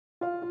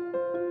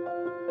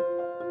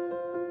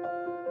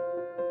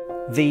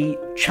The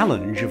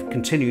challenge of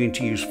continuing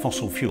to use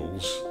fossil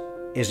fuels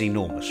is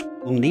enormous.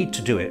 We'll need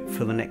to do it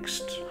for the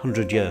next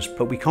 100 years,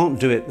 but we can't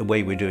do it the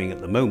way we're doing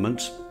at the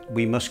moment.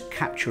 We must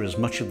capture as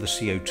much of the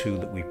CO2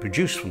 that we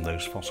produce from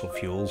those fossil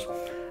fuels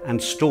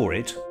and store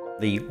it.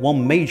 The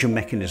one major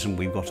mechanism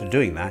we've got of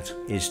doing that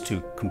is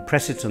to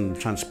compress it and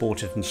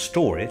transport it and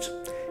store it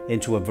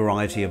into a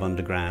variety of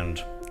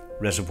underground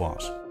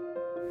reservoirs.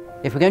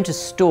 If we're going to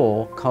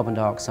store carbon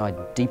dioxide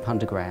deep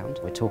underground,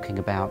 we're talking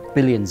about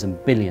billions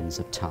and billions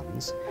of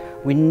tonnes,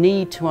 we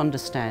need to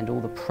understand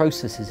all the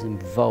processes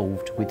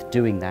involved with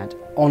doing that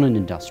on an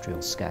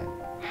industrial scale.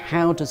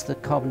 How does the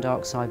carbon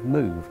dioxide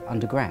move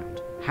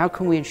underground? How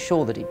can we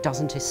ensure that it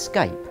doesn't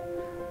escape?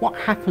 What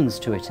happens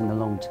to it in the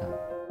long term?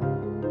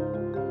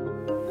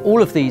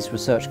 All of these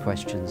research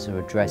questions are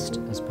addressed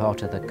as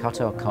part of the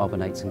Qatar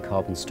Carbonates and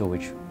Carbon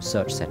Storage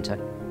Research Centre,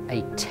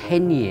 a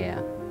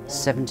 10-year,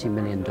 $70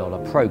 million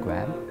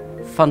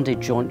programme funded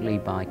jointly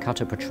by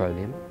Qatar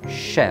Petroleum,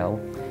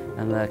 Shell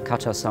and the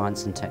Qatar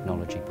Science and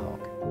Technology Park.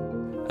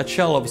 At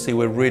Shell, obviously,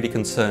 we're really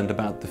concerned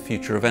about the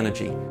future of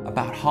energy.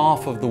 About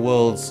half of the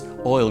world's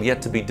oil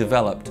yet to be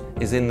developed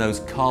is in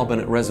those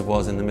carbonate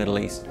reservoirs in the Middle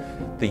East.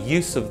 The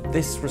use of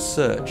this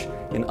research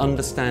in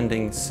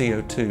understanding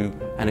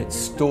CO2 and its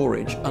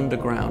storage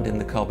underground in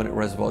the carbonate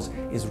reservoirs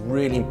is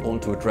really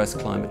important to address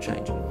climate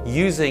change.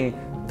 Using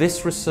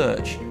this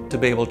research to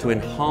be able to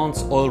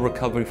enhance oil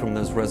recovery from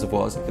those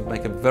reservoirs could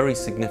make a very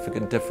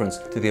significant difference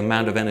to the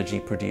amount of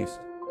energy produced.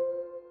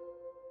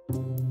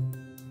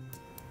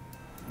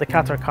 The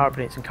Qatar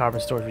Carbonates and Carbon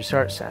Storage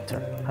Research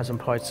Centre has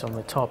employed some of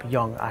the top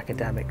young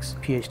academics,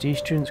 PhD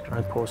students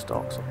and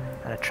postdocs,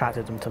 and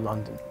attracted them to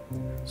London.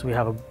 So we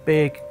have a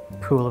big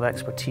pool of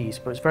expertise,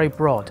 but it's very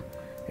broad.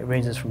 It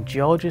ranges from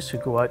geologists who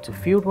go out to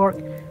fieldwork,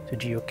 to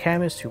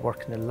geochemists who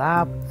work in the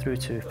lab, through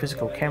to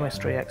physical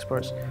chemistry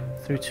experts,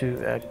 through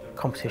to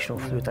computational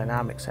fluid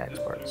dynamics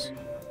experts.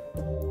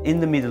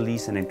 In the Middle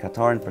East and in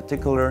Qatar in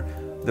particular,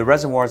 the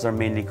reservoirs are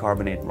mainly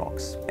carbonate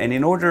rocks. And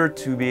in order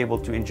to be able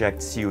to inject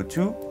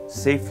CO2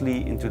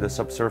 safely into the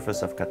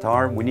subsurface of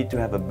Qatar, we need to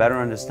have a better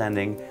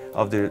understanding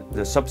of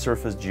the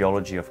subsurface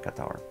geology of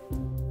Qatar.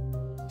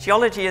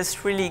 Geology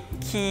is really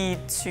key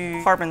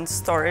to carbon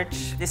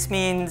storage. This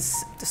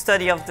means the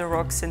study of the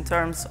rocks in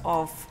terms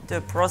of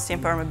the porosity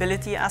and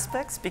permeability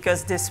aspects,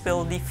 because this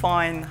will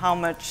define how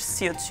much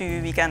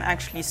CO2 we can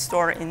actually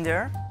store in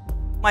there.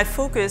 My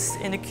focus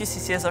in the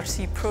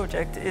QCCSRC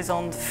project is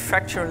on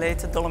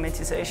fracture-related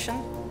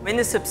dolomitization. In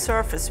the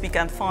subsurface, we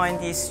can find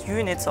these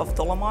units of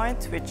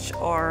dolomite, which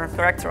are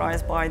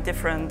characterized by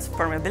different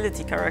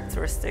permeability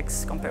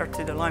characteristics compared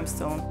to the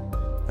limestone.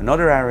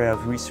 Another area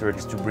of research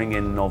is to bring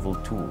in novel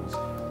tools,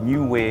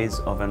 new ways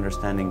of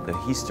understanding the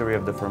history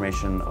of the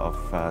formation of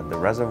the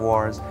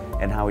reservoirs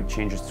and how it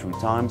changes through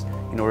times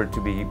in order to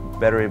be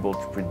better able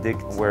to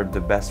predict where the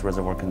best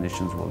reservoir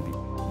conditions will be.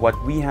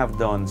 What we have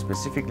done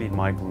specifically in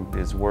my group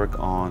is work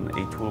on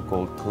a tool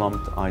called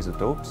clumped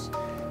isotopes,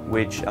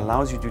 which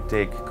allows you to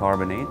take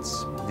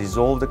carbonates,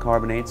 dissolve the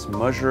carbonates,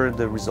 measure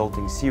the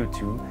resulting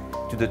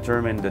CO2 to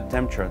determine the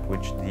temperature at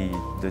which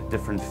the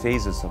different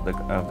phases of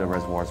the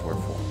reservoirs were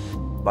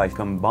formed. By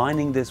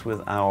combining this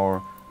with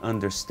our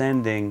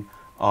understanding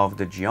of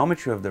the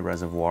geometry of the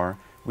reservoir,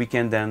 we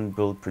can then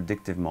build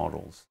predictive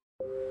models.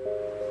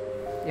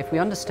 If we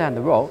understand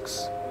the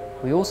rocks,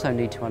 we also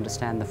need to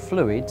understand the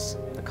fluids,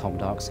 the carbon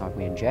dioxide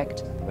we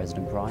inject, the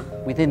resident brine,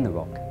 within the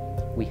rock.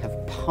 We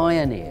have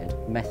pioneered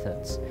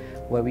methods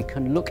where we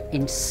can look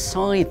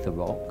inside the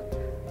rock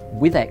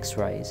with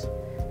X-rays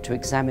to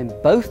examine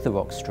both the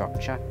rock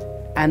structure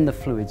and the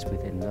fluids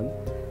within them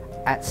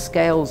at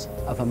scales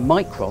of a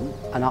micron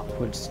and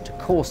upwards to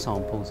core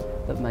samples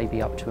that may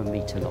be up to a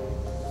metre long.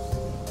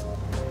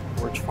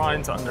 We're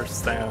trying to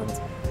understand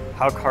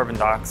how carbon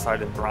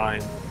dioxide and brine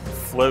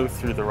flow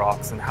through the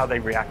rocks and how they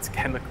react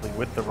chemically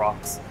with the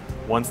rocks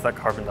once that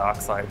carbon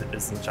dioxide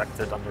is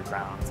injected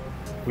underground.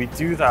 We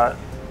do that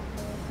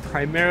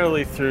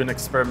primarily through an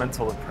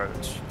experimental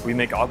approach. We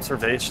make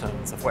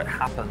observations of what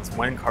happens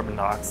when carbon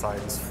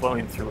dioxide is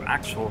flowing through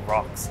actual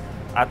rocks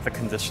at the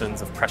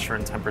conditions of pressure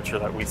and temperature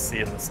that we see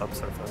in the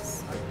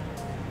subsurface.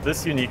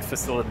 This unique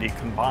facility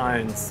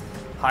combines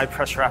high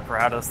pressure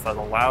apparatus that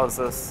allows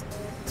us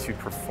to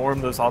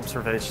perform those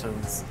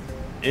observations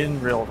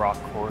in real rock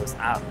cores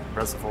at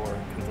reservoir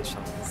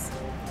conditions.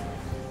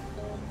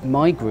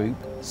 My group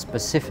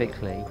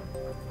specifically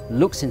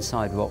looks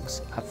inside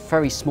rocks at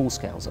very small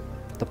scales, at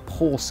the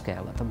pore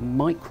scale, at the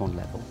micron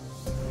level.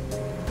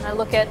 I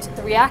look at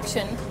the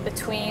reaction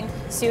between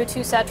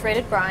CO2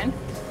 saturated brine,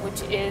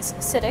 which is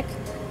acidic,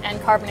 and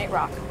carbonate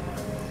rock.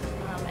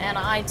 And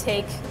I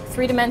take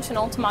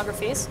three-dimensional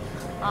tomographies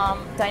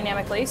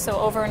dynamically, so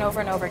over and over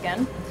and over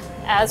again,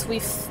 as we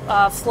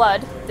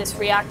flood this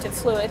reactive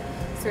fluid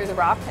through the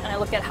rock, and I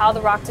look at how the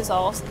rock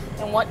dissolves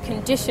and what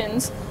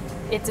conditions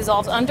it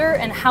dissolves under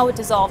and how it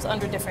dissolves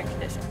under different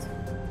conditions.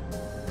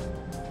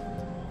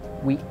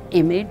 We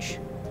image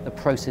the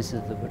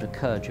processes that would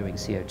occur during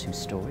CO2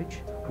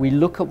 storage. We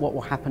look at what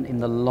will happen in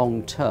the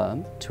long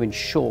term to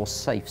ensure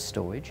safe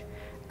storage,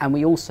 and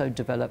we also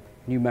develop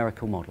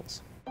numerical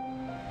models.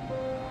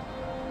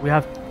 We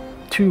have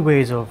two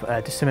ways of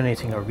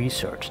disseminating our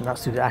research, and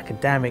that's through the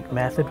academic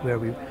method, where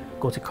we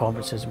go to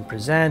conferences and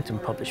present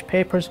and publish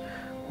papers,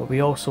 but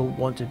we also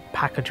want to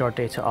package our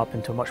data up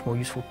into much more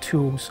useful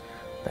tools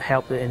that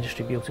help the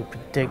industry be able to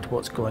predict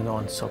what's going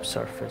on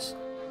subsurface.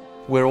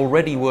 We're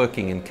already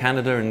working in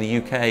Canada and the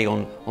UK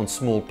on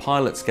small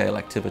pilot scale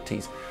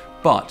activities,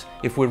 but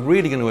if we're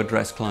really going to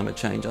address climate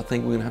change, I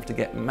think we're going to have to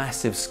get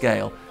massive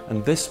scale,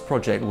 and this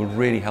project will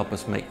really help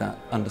us make that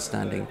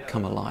understanding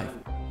come alive.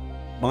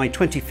 By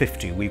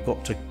 2050, we've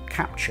got to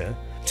capture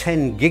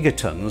 10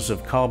 gigatons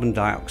of carbon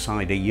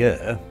dioxide a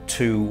year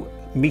to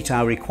meet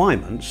our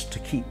requirements to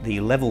keep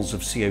the levels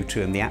of CO2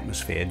 in the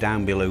atmosphere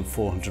down below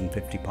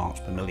 450 parts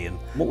per million.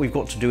 What we've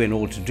got to do in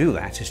order to do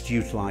that is to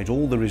utilise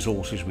all the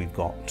resources we've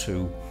got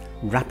to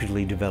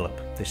rapidly develop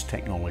this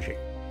technology.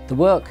 The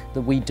work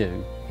that we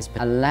do is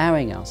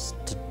allowing us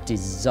to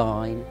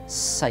design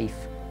safe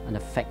and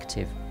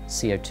effective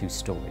CO2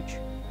 storage.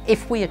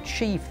 If we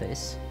achieve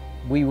this,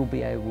 we will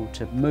be able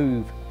to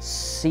move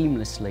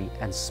seamlessly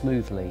and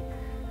smoothly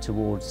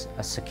towards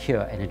a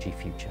secure energy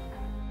future.